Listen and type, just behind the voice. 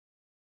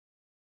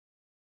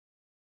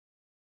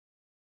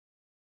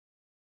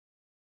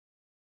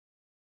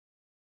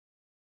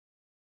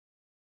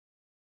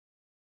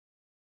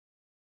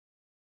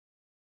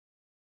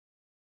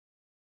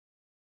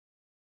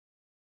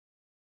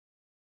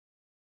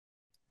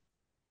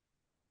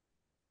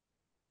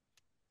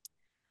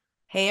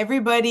Hey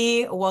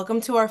everybody,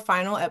 welcome to our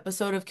final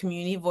episode of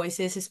Community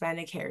Voices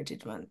Hispanic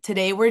Heritage Month.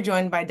 Today we're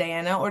joined by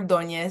Diana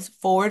Ordóñez,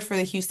 forward for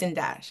the Houston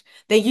Dash.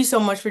 Thank you so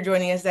much for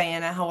joining us,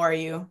 Diana. How are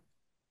you?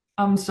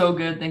 I'm so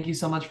good. Thank you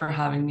so much for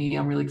having me.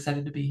 I'm really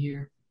excited to be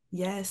here.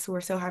 Yes, we're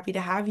so happy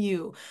to have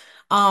you.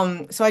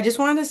 So I just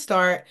wanted to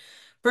start.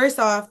 First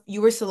off,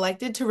 you were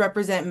selected to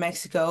represent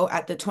Mexico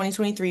at the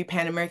 2023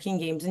 Pan American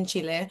Games in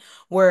Chile,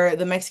 where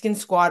the Mexican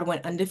squad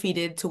went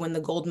undefeated to win the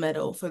gold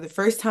medal for the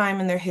first time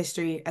in their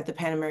history at the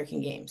Pan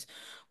American Games.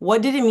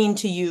 What did it mean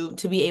to you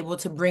to be able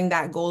to bring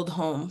that gold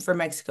home for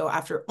Mexico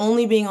after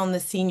only being on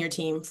the senior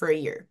team for a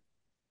year?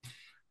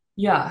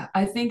 Yeah,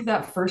 I think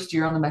that first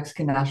year on the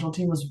Mexican national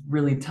team was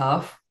really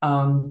tough.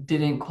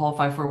 Didn't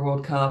qualify for a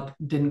World Cup,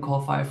 didn't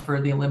qualify for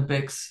the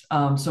Olympics.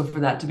 So for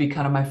that to be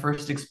kind of my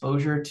first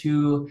exposure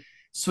to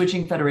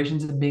switching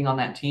federations and being on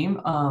that team,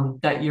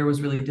 that year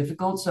was really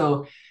difficult.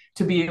 So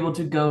to be able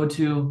to go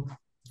to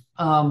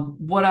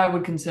what I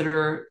would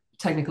consider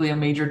technically a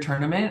major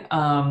tournament,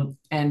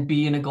 and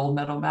be in a gold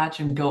medal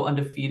match and go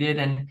undefeated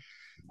and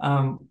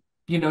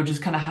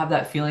just kind of have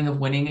that feeling of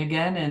winning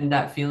again and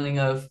that feeling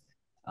of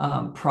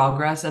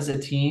progress as a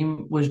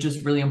team was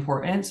just really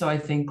important. So I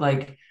think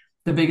like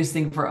the biggest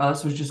thing for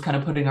us was just kind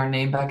of putting our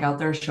name back out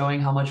there, showing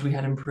how much we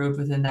had improved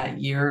within that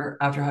year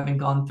after having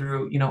gone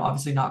through,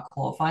 obviously not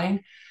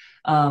qualifying.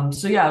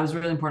 So yeah, it was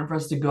really important for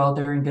us to go out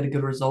there and get a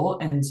good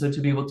result. And so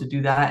to be able to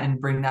do that and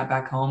bring that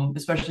back home,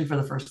 especially for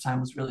the first time,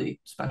 was really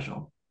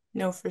special.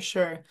 No, for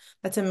sure.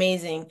 That's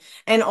amazing.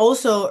 And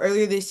also,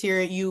 earlier this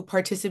year, you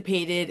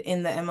participated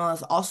in the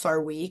MLS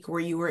All-Star Week where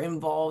you were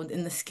involved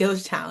in the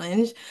skills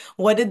challenge.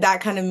 What did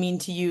that kind of mean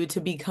to you to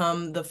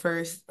become the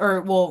first, or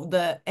well,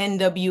 the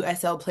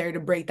NWSL player to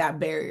break that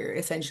barrier,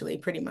 essentially,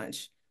 pretty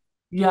much?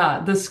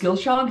 Yeah, the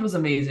skills challenge was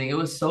amazing. It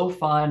was so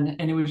fun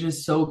and it was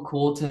just so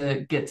cool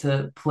to get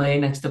to play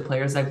next to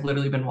players I've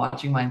literally been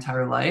watching my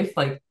entire life.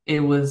 Like it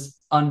was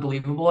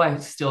unbelievable. I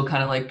still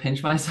kind of like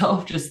pinch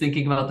myself just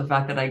thinking about the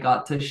fact that I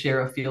got to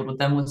share a field with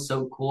them was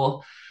so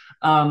cool.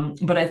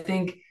 But I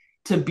think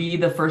to be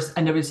the first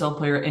NWSL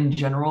player in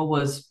general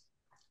was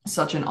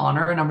such an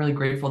honor, and I'm really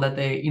grateful that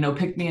they,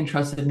 picked me and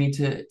trusted me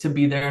to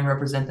be there and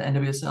represent the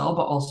NWSL,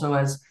 but also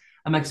as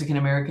a Mexican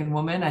American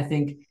woman, I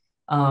think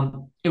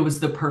it was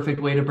the perfect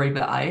way to break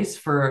the ice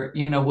for,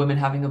 women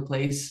having a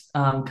place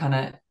kind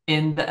of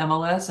in the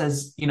MLS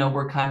as,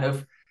 we're kind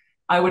of,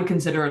 I would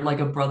consider it like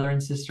a brother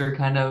and sister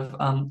kind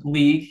of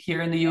league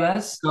here in the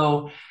US.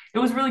 So it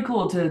was really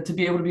cool to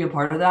be able to be a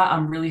part of that.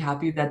 I'm really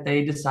happy that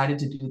they decided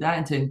to do that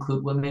and to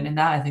include women in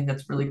that. I think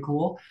that's really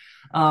cool.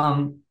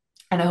 Um,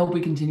 and I hope we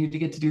continue to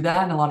get to do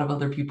that and a lot of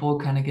other people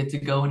kind of get to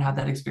go and have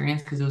that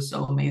experience because it was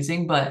so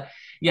amazing. But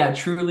yeah,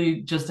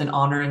 truly just an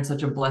honor and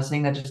such a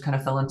blessing that just kind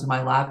of fell into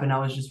my lap. And I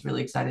was just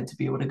really excited to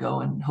be able to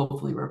go and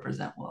hopefully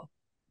represent well.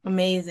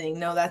 Amazing.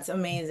 No, that's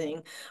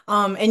amazing.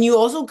 And you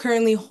also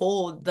currently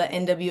hold the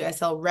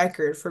NWSL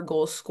record for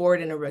goals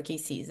scored in a rookie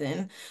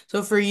season.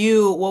 So for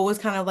you, what was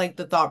kind of like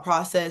the thought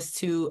process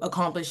to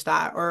accomplish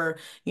that or,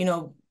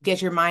 get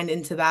your mind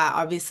into that?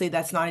 Obviously,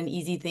 that's not an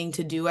easy thing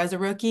to do as a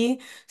rookie.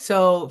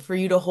 So for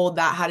you to hold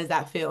that, how does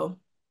that feel?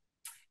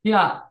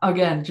 Yeah,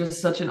 again,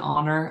 just such an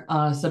honor,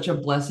 such a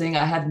blessing.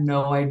 I had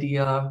no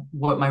idea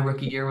what my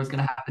rookie year was going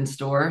to have in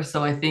store.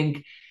 So I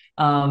think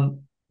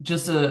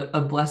just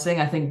a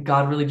blessing. I think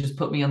God really just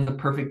put me on the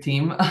perfect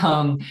team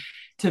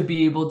to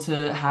be able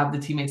to have the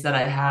teammates that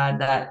I had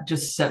that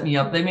just set me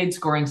up. They made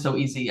scoring so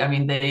easy. I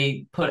mean,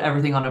 they put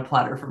everything on a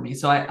platter for me.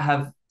 So I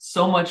have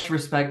so much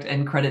respect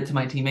and credit to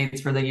my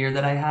teammates for the year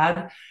that I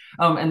had.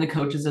 And the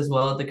coaches as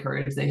well at the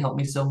Courage. They helped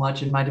me so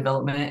much in my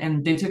development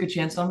and they took a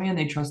chance on me and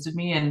they trusted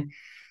me. And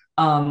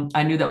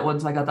I knew that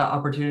once I got that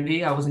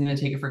opportunity, I wasn't going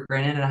to take it for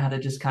granted and I had to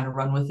just kind of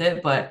run with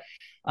it. But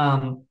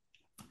um,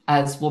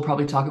 as we'll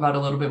probably talk about a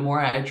little bit more,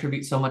 I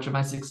attribute so much of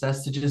my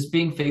success to just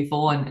being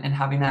faithful and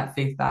having that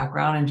faith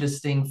background and just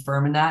staying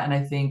firm in that. And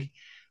I think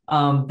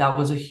that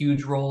was a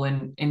huge role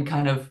in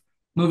kind of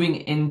moving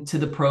into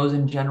the pros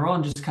in general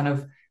and just kind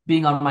of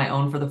being on my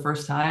own for the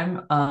first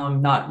time,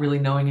 not really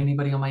knowing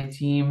anybody on my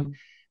team,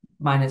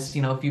 minus,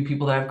 a few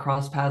people that I've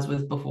crossed paths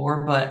with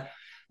before. But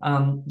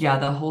yeah,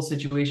 the whole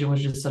situation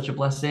was just such a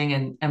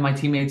blessing and my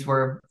teammates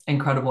were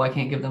incredible. I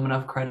can't give them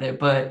enough credit.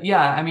 But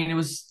yeah, I mean it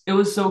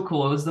was so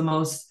cool. It was the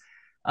most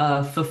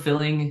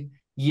fulfilling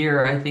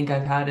year I think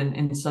I've had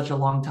in such a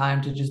long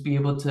time to just be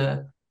able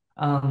to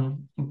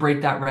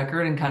break that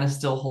record and kind of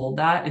still hold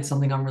that. It's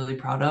something I'm really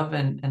proud of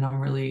and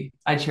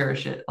I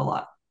cherish it a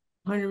lot.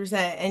 100%.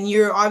 And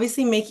you're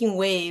obviously making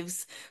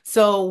waves.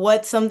 So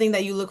what's something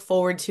that you look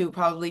forward to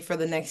probably for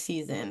the next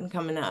season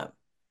coming up?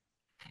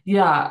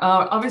 Yeah,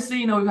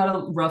 obviously, we've had a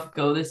rough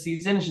go this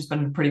season. It's just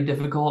been pretty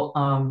difficult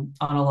on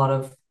a lot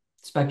of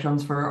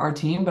spectrums for our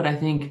team. But I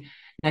think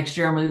next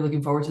year, I'm really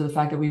looking forward to the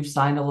fact that we've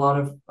signed a lot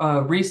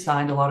of,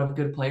 re-signed a lot of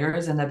good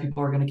players, and that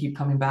people are going to keep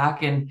coming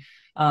back and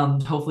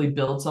hopefully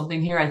build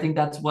something here. I think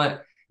that's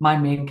what my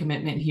main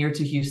commitment here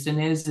to Houston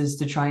is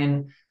to try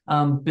and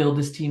build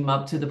this team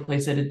up to the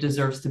place that it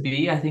deserves to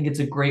be. I think it's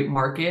a great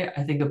market.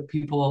 I think of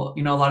people,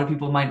 a lot of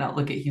people might not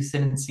look at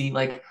Houston and see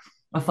like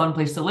a fun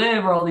place to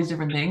live or all these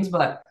different things,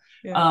 but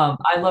Yeah.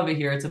 I love it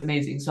here. It's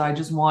amazing. So I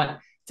just want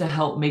to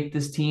help make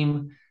this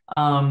team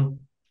um,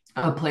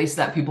 a place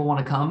that people want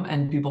to come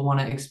and people want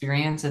to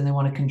experience and they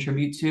want to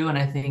contribute to. And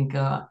I think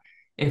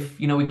if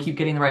we keep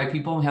getting the right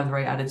people and we have the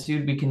right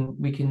attitude, we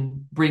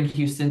can bring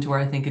Houston to where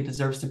I think it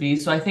deserves to be.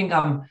 So I think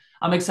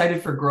I'm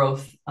excited for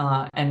growth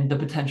and the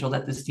potential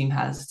that this team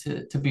has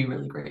to be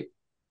really great.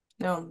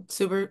 No,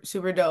 super,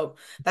 super dope.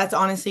 That's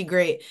honestly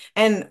great.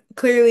 And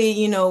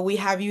clearly, we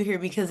have you here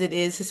because it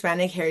is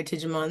Hispanic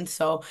Heritage Month.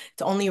 So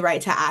it's only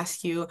right to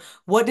ask you,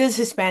 what does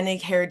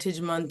Hispanic Heritage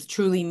Month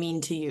truly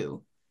mean to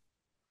you?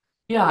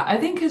 Yeah, I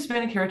think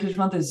Hispanic Heritage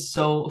Month is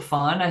so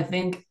fun. I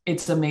think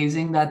it's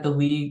amazing that the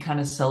league kind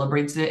of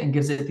celebrates it and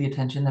gives it the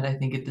attention that I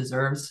think it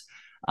deserves.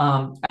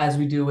 As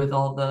we do with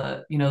all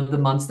the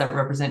months that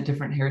represent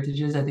different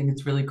heritages. I think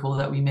it's really cool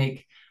that we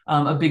make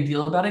a big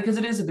deal about it because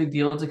it is a big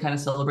deal to kind of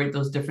celebrate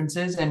those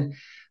differences. And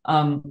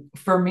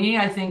for me,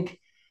 I think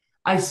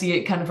I see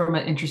it kind of from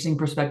an interesting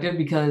perspective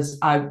because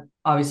I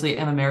obviously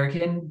am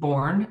American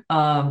born.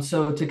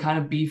 So to kind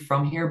of be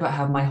from here, but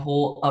have my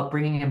whole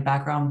upbringing and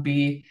background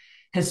be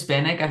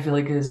Hispanic, I feel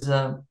like is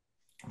a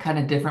kind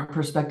of different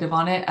perspective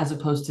on it as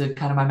opposed to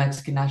kind of my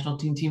Mexican national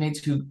team teammates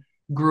who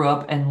grew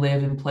up and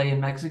live and play in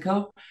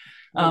Mexico.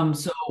 Right.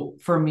 So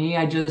for me,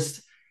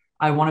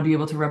 I want to be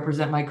able to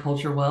represent my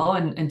culture well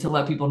and to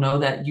let people know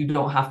that you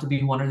don't have to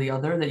be one or the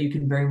other, that you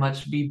can very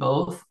much be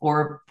both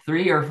or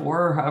three or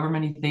four or however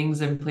many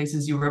things and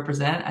places you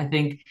represent. I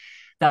think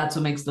that's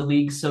what makes the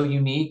league so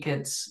unique.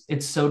 It's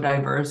so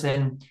diverse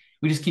and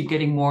we just keep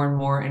getting more and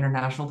more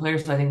international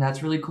players. So I think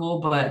that's really cool.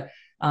 But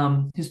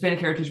Hispanic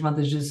Heritage Month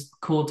is just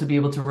cool to be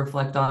able to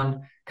reflect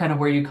on kind of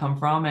where you come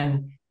from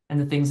and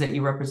the things that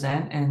you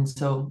represent. And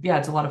so, yeah,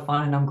 it's a lot of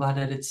fun, and I'm glad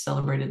that it's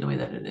celebrated the way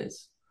that it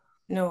is.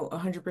 No,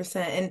 100%.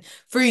 And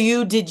for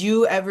you, did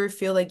you ever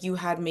feel like you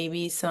had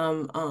maybe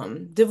some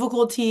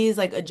difficulties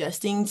like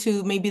adjusting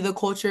to maybe the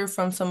culture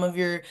from some of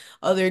your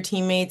other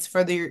teammates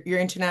for your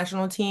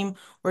international team?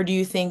 Or do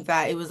you think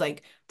that it was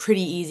like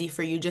pretty easy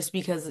for you just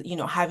because,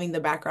 having the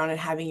background and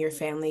having your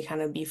family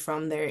kind of be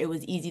from there, it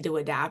was easy to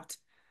adapt?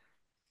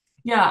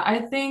 Yeah, I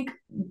think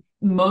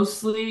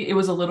mostly it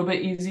was a little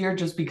bit easier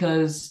just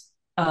because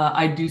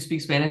I do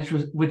speak Spanish,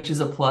 which is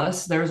a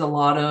plus. There's a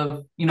lot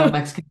of,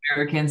 Mexican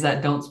Americans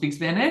that don't speak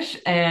Spanish,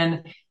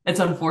 and it's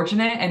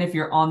unfortunate. And if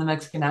you're on the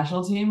Mexican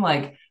national team,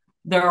 like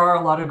there are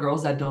a lot of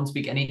girls that don't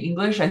speak any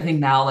English. I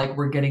think now like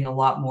we're getting a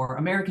lot more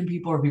American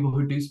people or people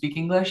who do speak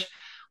English,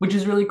 which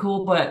is really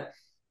cool, but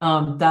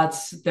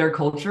that's their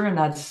culture and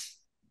that's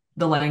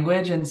the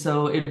language. And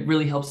so it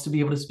really helps to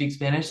be able to speak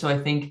Spanish. So I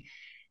think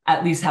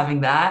at least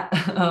having that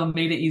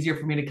made it easier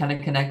for me to kind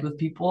of connect with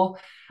people.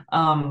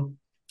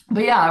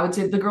 But yeah, I would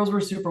say the girls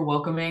were super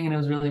welcoming, and it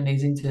was really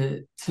amazing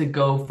to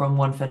go from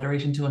one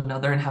federation to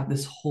another and have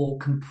this whole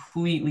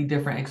completely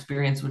different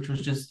experience, which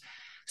was just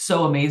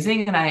so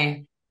amazing. And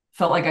I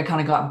felt like I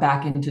kind of got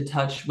back into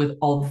touch with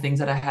all the things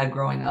that I had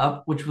growing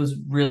up, which was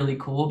really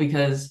cool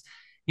because,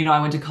 I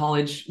went to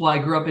college. Well, I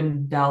grew up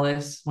in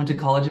Dallas, went to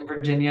college in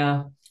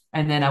Virginia,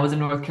 and then I was in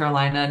North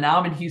Carolina. Now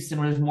I'm in Houston,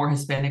 where there's more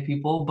Hispanic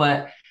people,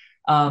 but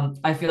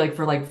I feel like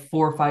for like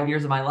 4 or 5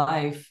 years of my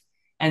life,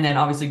 and then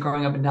obviously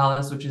growing up in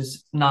Dallas, which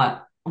is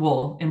not,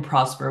 well, in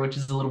Prosper, which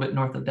is a little bit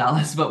north of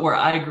Dallas, but where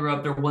I grew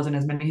up, there wasn't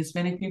as many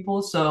Hispanic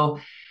people. So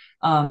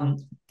um,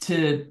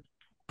 to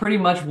pretty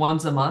much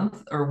once a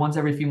month or once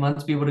every few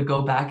months be able to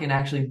go back and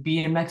actually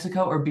be in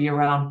Mexico or be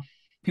around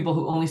people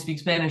who only speak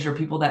Spanish or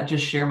people that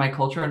just share my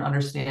culture and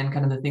understand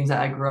kind of the things that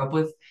I grew up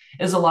with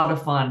is a lot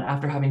of fun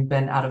after having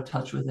been out of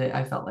touch with it,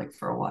 I felt like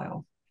for a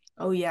while.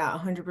 Oh yeah,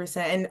 100%.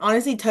 And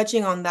honestly,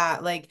 touching on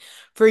that, like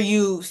for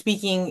you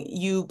speaking,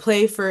 you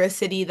play for a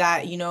city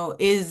that,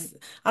 is,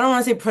 I don't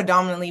want to say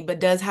predominantly, but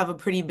does have a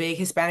pretty big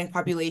Hispanic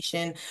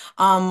population.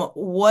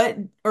 What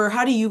or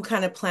how do you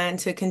kind of plan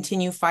to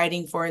continue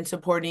fighting for and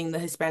supporting the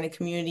Hispanic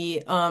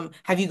community?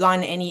 Have you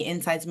gotten any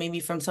insights maybe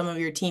from some of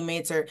your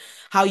teammates or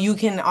how you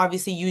can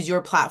obviously use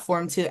your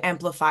platform to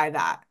amplify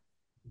that?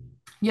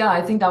 Yeah,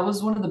 I think that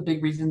was one of the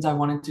big reasons I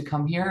wanted to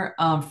come here.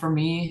 For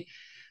me,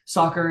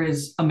 soccer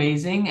is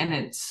amazing and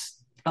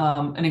it's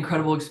an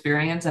incredible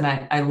experience, and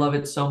I love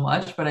it so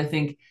much. But I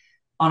think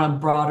on a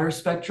broader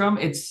spectrum,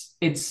 it's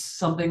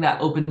something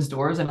that opens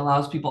doors and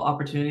allows people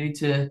opportunity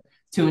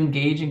to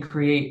engage and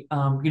create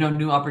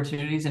new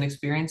opportunities and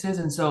experiences.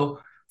 And so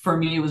for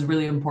me, it was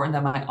really important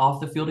that my off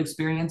the field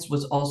experience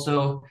was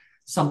also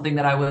something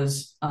that I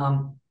was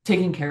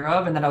taking care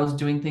of and that I was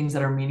doing things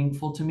that are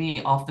meaningful to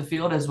me off the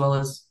field as well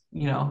as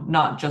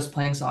not just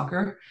playing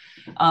soccer.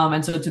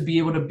 And so to be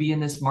able to be in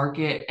this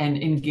market and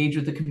engage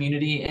with the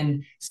community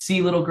and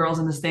see little girls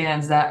in the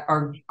stands that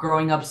are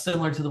growing up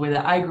similar to the way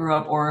that I grew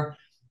up, or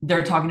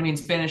they're talking to me in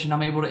Spanish and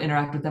I'm able to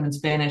interact with them in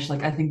Spanish,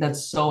 like I think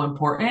that's so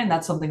important. And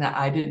that's something that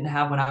I didn't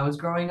have when I was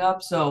growing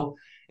up. So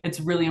it's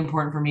really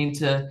important for me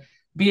to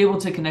be able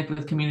to connect with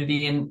the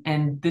community.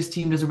 And this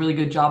team does a really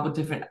good job with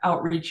different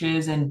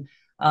outreaches and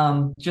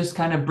just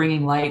kind of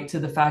bringing light to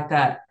the fact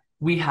that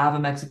we have a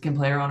Mexican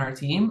player on our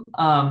team.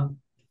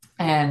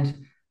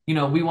 And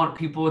we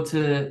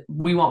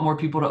want more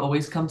people to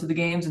always come to the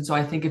games. And so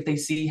I think if they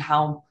see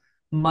how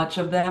much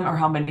of them or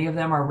how many of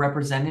them are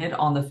represented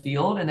on the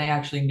field and they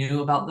actually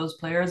knew about those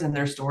players and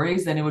their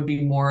stories, then it would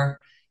be more,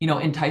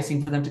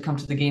 enticing for them to come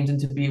to the games and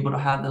to be able to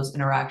have those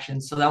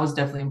interactions. So that was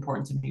definitely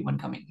important to me when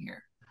coming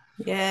here.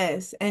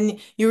 Yes, and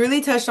you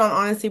really touched on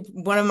honestly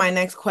one of my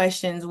next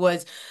questions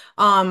was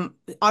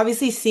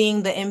obviously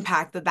seeing the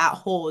impact that that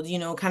holds,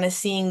 kind of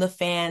seeing the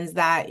fans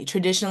that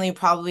traditionally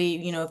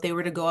probably, if they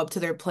were to go up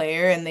to their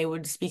player and they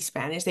would speak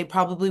Spanish, they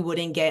probably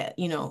wouldn't get,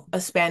 a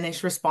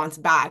Spanish response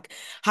back.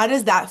 How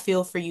does that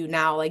feel for you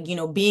now? Like,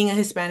 being a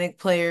Hispanic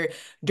player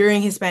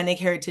during Hispanic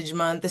Heritage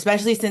Month,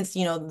 especially since,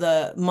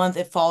 the month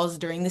it falls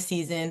during the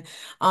season.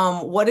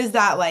 What is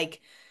that like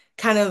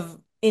kind of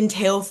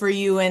entail for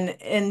you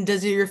and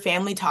does your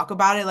family talk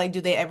about it? Like, do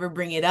they ever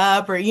bring it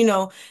up or,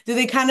 do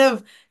they kind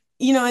of,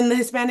 in the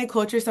Hispanic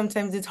culture,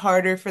 sometimes it's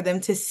harder for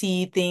them to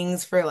see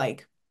things for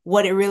like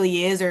what it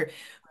really is or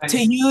to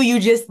Right. you,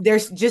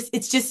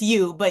 it's just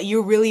you, but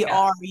you really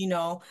Yeah.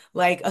 are,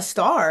 like a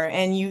star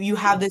and you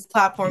have this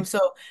platform. So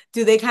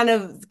do they kind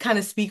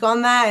of speak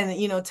on that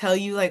and, tell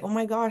you like, oh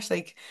my gosh,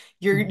 like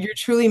you're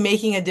truly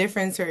making a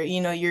difference or,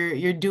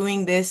 you're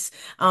doing this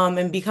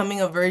and becoming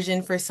a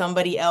version for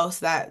somebody else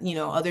that,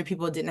 other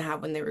people didn't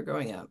have when they were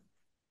growing up.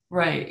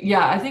 Right.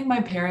 Yeah, I think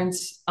my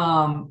parents,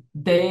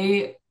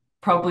 they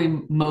probably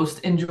most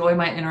enjoy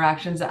my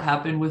interactions that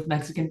happen with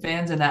Mexican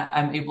fans and that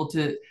I'm able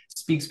to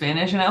speak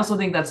Spanish. And I also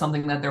think that's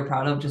something that they're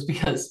proud of just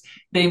because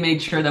they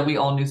made sure that we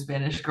all knew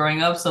Spanish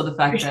growing up. So the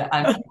fact that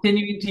I'm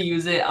continuing to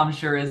use it, I'm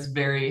sure is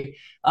very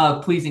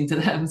pleasing to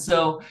them.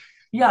 So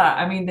yeah,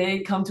 I mean, they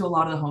come to a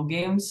lot of the home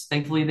games.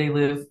 Thankfully, they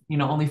live,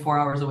 only 4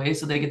 hours away,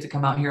 so they get to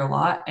come out here a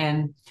lot.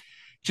 And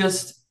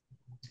just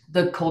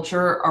the culture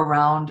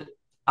around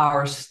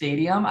our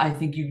stadium, I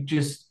think you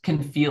just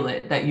can feel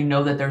it that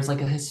that there's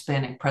like a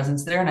Hispanic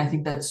presence there. And I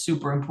think that's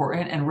super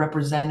important and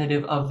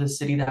representative of the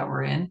city that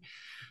we're in.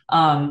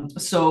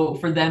 So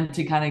for them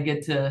to kind of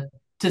get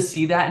to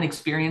see that and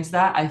experience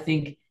that, I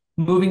think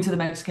moving to the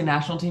Mexican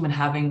national team and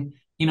having,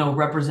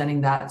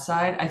 representing that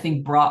side, I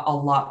think brought a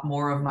lot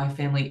more of my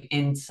family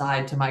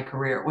inside to my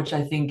career, which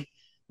I think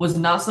was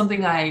not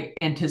something I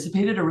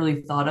anticipated or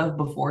really thought of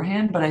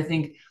beforehand. But I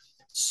think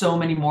so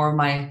many more of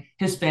my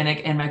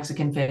Hispanic and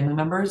Mexican family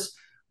members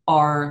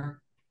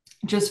are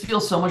just feel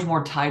so much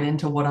more tied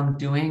into what I'm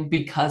doing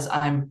because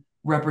I'm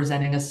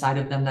representing a side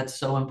of them that's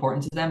so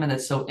important to them and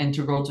that's so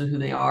integral to who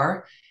they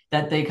are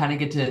that they kind of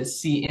get to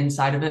see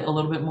inside of it a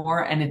little bit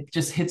more and it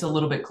just hits a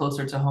little bit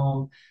closer to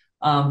home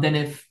than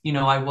if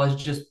I was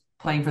just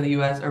playing for the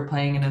US or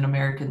playing in an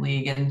American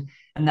league and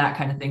that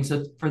kind of thing.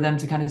 So for them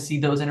to kind of see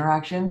those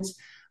interactions,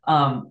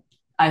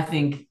 I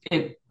think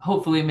it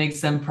hopefully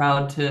makes them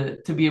proud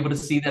to be able to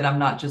see that I'm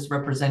not just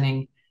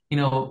representing,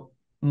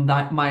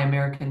 not my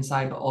American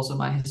side, but also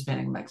my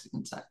Hispanic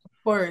Mexican side.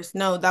 Of course.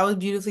 No, that was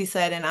beautifully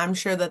said, and I'm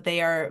sure that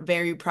they are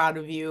very proud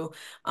of you.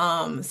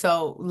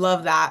 So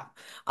love that.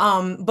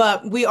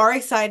 But we are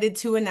excited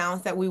to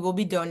announce that we will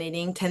be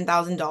donating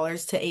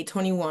 $10,000 to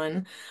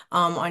 821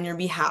 on your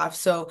behalf.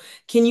 So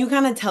can you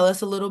kind of tell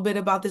us a little bit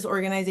about this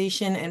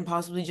organization and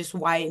possibly just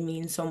why it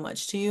means so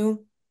much to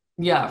you?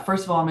 Yeah,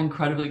 first of all, I'm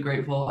incredibly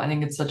grateful. I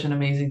think it's such an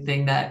amazing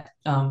thing that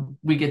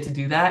we get to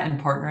do that and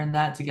partner in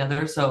that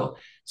together. So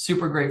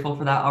super grateful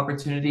for that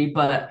opportunity.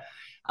 But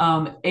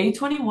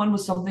A21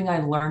 was something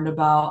I learned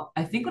about,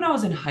 I think when I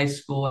was in high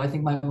school. I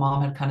think my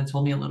mom had kind of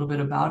told me a little bit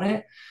about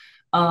it.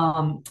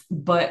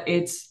 But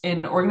it's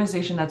an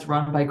organization that's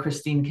run by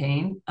Christine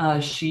Kane.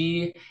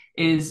 She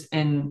is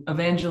an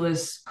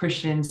evangelist,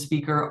 Christian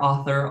speaker,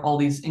 author, all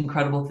these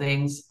incredible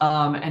things.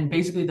 And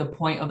basically, the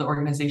point of the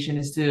organization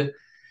is to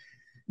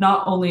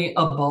not only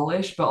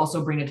abolish, but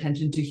also bring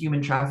attention to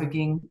human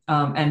trafficking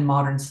and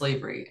modern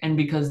slavery. And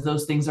because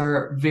those things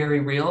are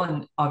very real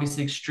and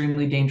obviously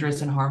extremely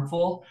dangerous and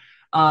harmful.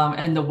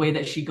 And the way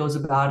that she goes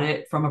about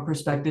it from a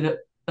perspective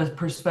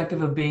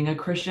of being a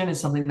Christian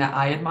is something that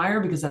I admire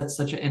because that's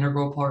such an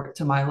integral part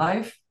to my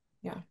life.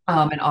 Yeah.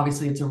 And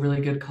obviously, it's a really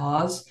good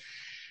cause.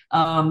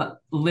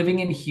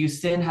 Living in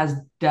Houston has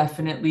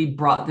definitely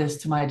brought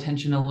this to my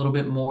attention a little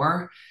bit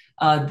more.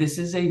 This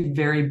is a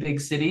very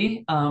big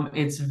city.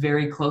 It's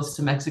very close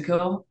to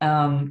Mexico,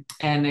 and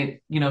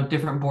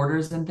different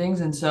borders and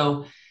things. And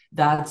so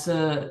that's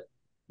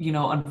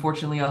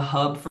unfortunately a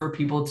hub for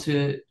people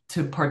to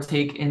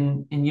partake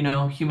in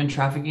human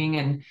trafficking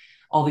and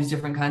all these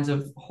different kinds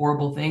of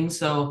horrible things.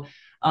 So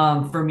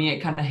for me, it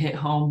kind of hit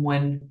home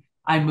when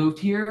I moved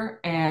here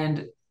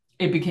and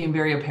it became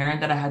very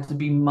apparent that I had to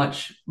be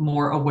much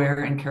more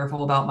aware and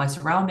careful about my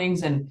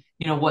surroundings and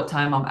what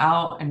time I'm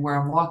out and where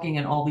I'm walking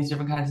and all these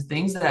different kinds of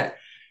things that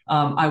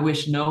I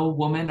wish no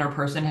woman or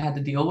person had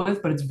to deal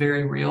with, but it's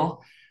very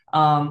real.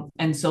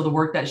 And so the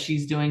work that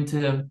she's doing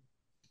to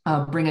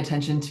bring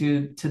attention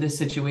to this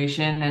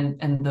situation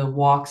and the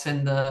walks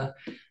and the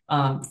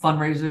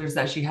fundraisers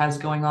that she has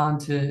going on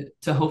to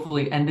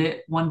hopefully end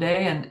it one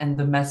day and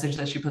the message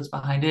that she puts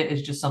behind it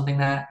is just something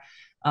that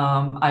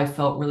I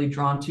felt really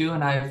drawn to,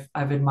 and I've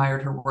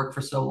admired her work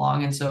for so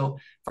long. And so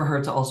for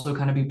her to also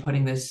kind of be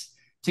putting this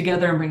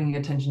together and bringing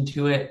attention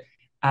to it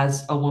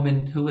as a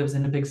woman who lives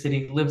in a big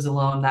city, lives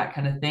alone, that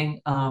kind of thing,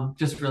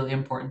 just really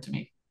important to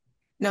me.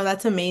 No,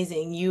 that's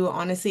amazing. You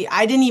honestly,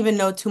 I didn't even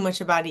know too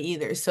much about it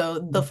either. So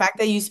the fact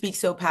that you speak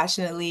so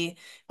passionately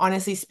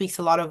honestly speaks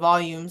a lot of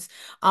volumes.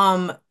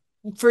 Um,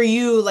 for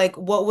you, like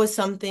what was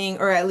something,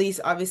 or at least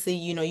obviously,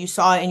 you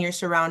saw it in your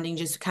surrounding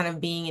just kind of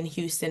being in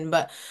Houston,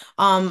 but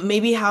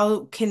maybe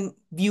how can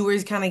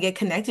viewers kind of get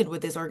connected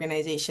with this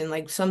organization?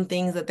 Like some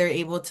things that they're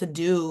able to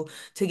do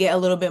to get a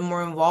little bit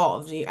more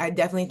involved. I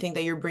definitely think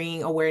that you're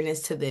bringing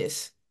awareness to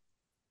this.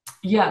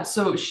 Yeah,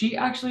 so she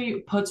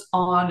actually puts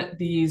on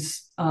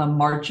these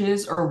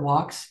marches or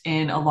walks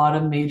in a lot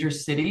of major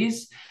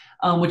cities,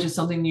 which is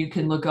something you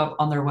can look up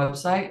on their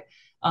website.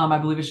 I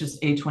believe it's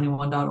just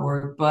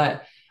a21.org,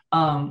 but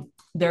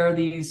there are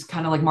these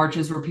kind of like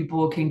marches where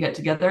people can get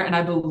together, and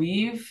I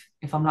believe,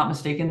 if I'm not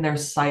mistaken, they're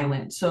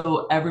silent.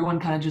 So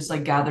everyone kind of just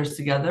like gathers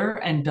together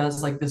and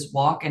does like this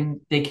walk, and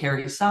they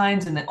carry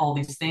signs and all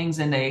these things,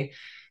 and they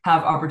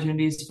have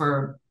opportunities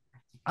for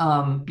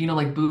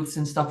like booths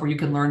and stuff where you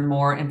can learn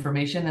more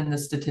information and the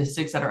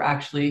statistics that are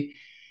actually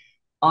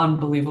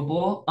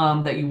unbelievable,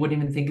 that you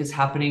wouldn't even think is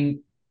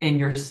happening in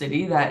your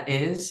city that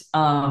is.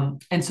 And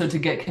so to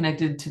get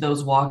connected to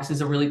those walks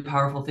is a really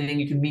powerful thing.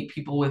 You can meet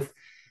people with,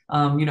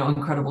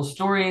 incredible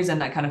stories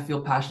and that kind of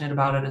feel passionate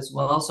about it as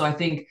well. So I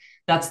think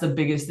that's the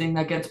biggest thing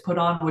that gets put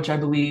on, which I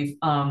believe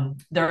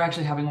they're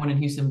actually having one in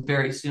Houston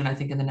very soon, I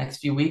think in the next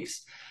few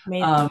weeks.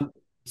 Amazing.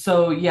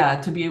 So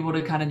yeah, to be able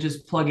to kind of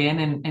just plug in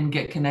and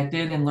get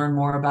connected and learn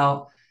more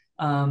about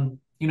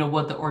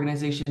what the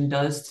organization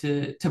does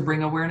to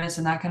bring awareness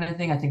and that kind of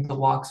thing. I think the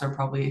walks are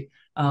probably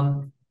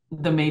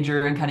the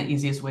major and kind of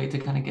easiest way to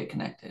kind of get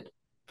connected.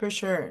 For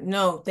sure.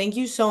 No, thank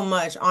you so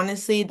much.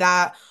 Honestly,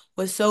 that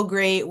was so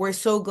great. We're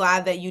so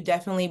glad that you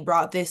definitely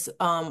brought this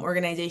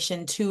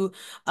organization to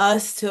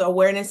us, to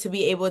awareness, to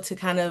be able to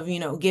kind of,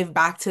 give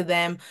back to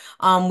them.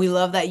 We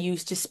love that you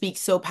just speak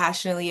so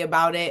passionately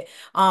about it.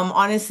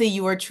 Honestly,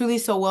 you are truly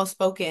so well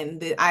spoken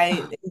that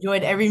I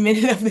enjoyed every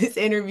minute of this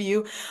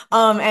interview.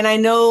 And I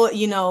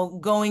know,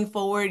 going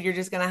forward, you're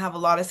just gonna have a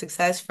lot of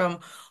success from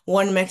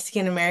one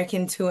Mexican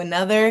American to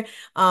another.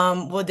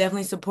 We'll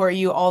definitely support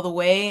you all the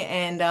way.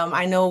 And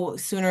I know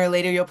sooner or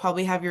later you'll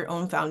probably have your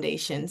own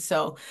foundation.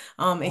 So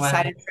Oh, I hope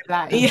excited for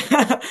that.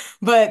 Yeah.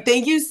 But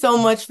thank you so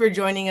much for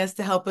joining us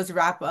to help us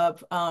wrap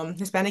up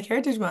Hispanic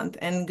Heritage Month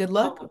and good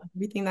luck with so.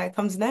 everything that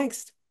comes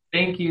next.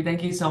 Thank you.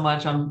 Thank you so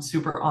much. I'm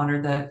super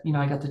honored that,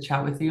 I got to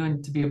chat with you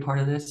and to be a part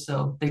of this.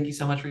 So thank you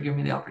so much for giving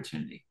me the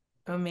opportunity.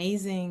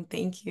 Amazing.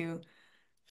 Thank you.